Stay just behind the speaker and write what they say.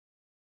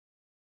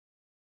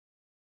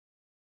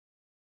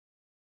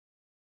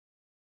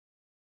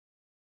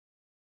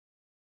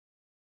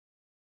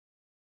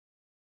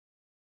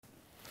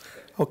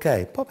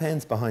Okay, pop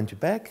hands behind your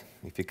back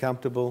if you're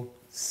comfortable.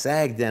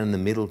 Sag down in the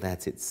middle,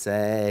 that's it,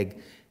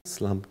 sag.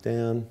 Slump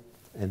down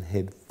and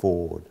head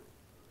forward.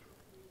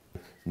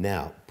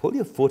 Now, pull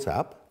your foot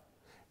up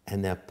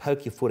and now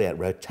poke your foot out,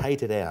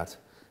 rotate it out.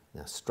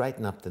 Now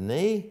straighten up the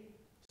knee,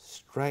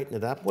 straighten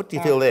it up. What do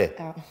you feel there?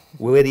 Ow.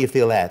 Where do you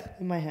feel that?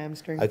 In my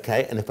hamstring.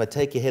 Okay, and if I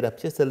take your head up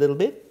just a little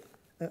bit,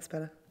 That's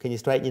better. can you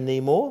straighten your knee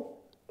more?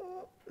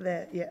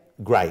 There, yeah.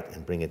 Great,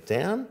 and bring it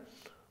down.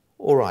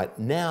 All right,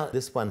 now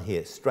this one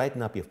here,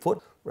 straighten up your foot,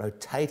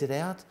 rotate it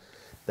out.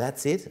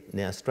 That's it.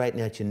 Now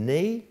straighten out your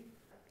knee.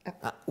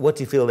 What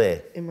do you feel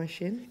there? In my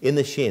shin. In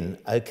the shin.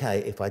 Okay,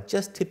 if I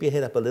just tip your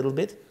head up a little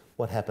bit,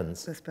 what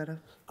happens? That's better.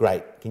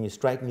 Great. Can you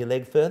straighten your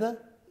leg further?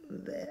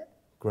 There.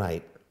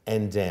 Great.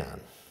 And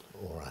down.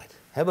 All right.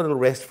 Have a little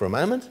rest for a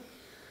moment.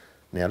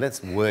 Now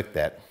let's work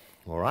that.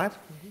 All right?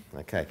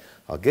 Okay.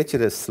 I'll get you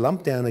to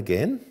slump down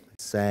again.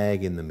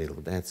 Sag in the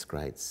middle. That's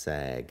great.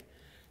 Sag.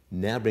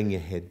 Now bring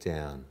your head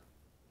down.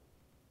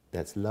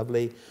 That's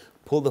lovely.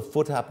 Pull the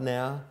foot up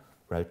now.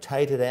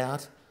 Rotate it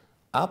out.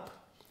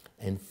 Up.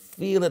 And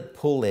feel it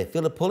pull there.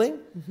 Feel it pulling?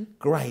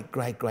 Great,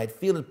 great, great.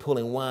 Feel it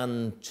pulling.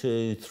 1,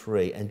 2,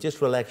 3. And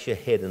just relax your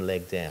head and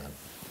leg down.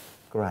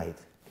 Great.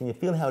 Can you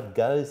feel how it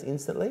goes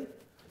instantly?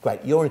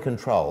 Great. You're in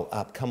control.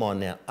 Up. Come on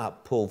now.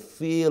 Up. Pull.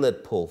 Feel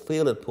it pull.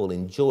 Feel it pull.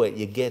 Enjoy it.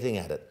 You're getting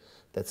at it.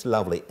 That's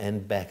lovely.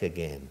 And back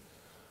again.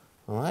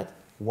 All right?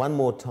 One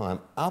more time.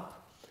 Up.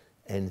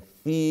 And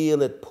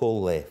feel it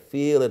pull there.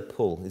 Feel it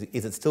pull.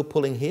 Is it still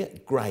pulling here?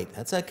 Great.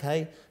 That's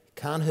okay.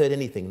 Can't hurt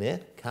anything there.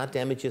 Can't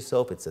damage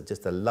yourself. It's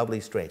just a lovely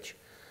stretch.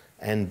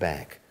 And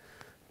back.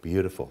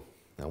 Beautiful.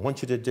 Now I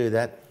want you to do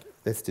that.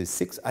 Let's do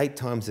 6, 8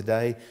 times a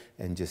day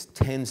and just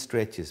 10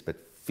 stretches. But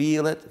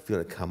feel it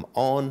come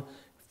on,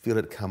 feel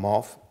it come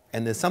off.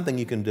 And there's something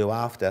you can do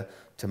after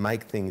to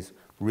make things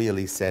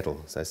really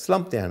settle. So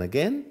slump down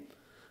again.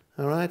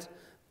 All right.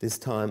 This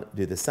time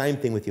do the same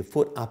thing with your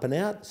foot up and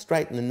out.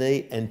 Straighten the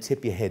knee and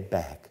tip your head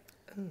back.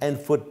 And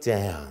foot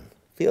down.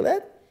 Feel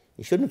that?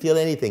 You shouldn't feel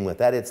anything with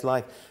that. It's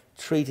like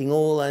treating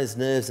all those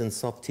nerves and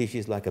soft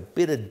tissues like a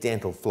bit of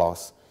dental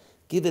floss.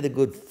 Give it a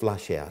good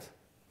flush out.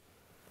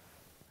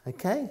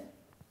 Okay?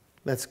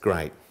 That's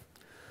great.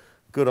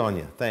 Good on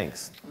you.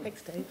 Thanks.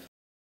 Thanks, Dave.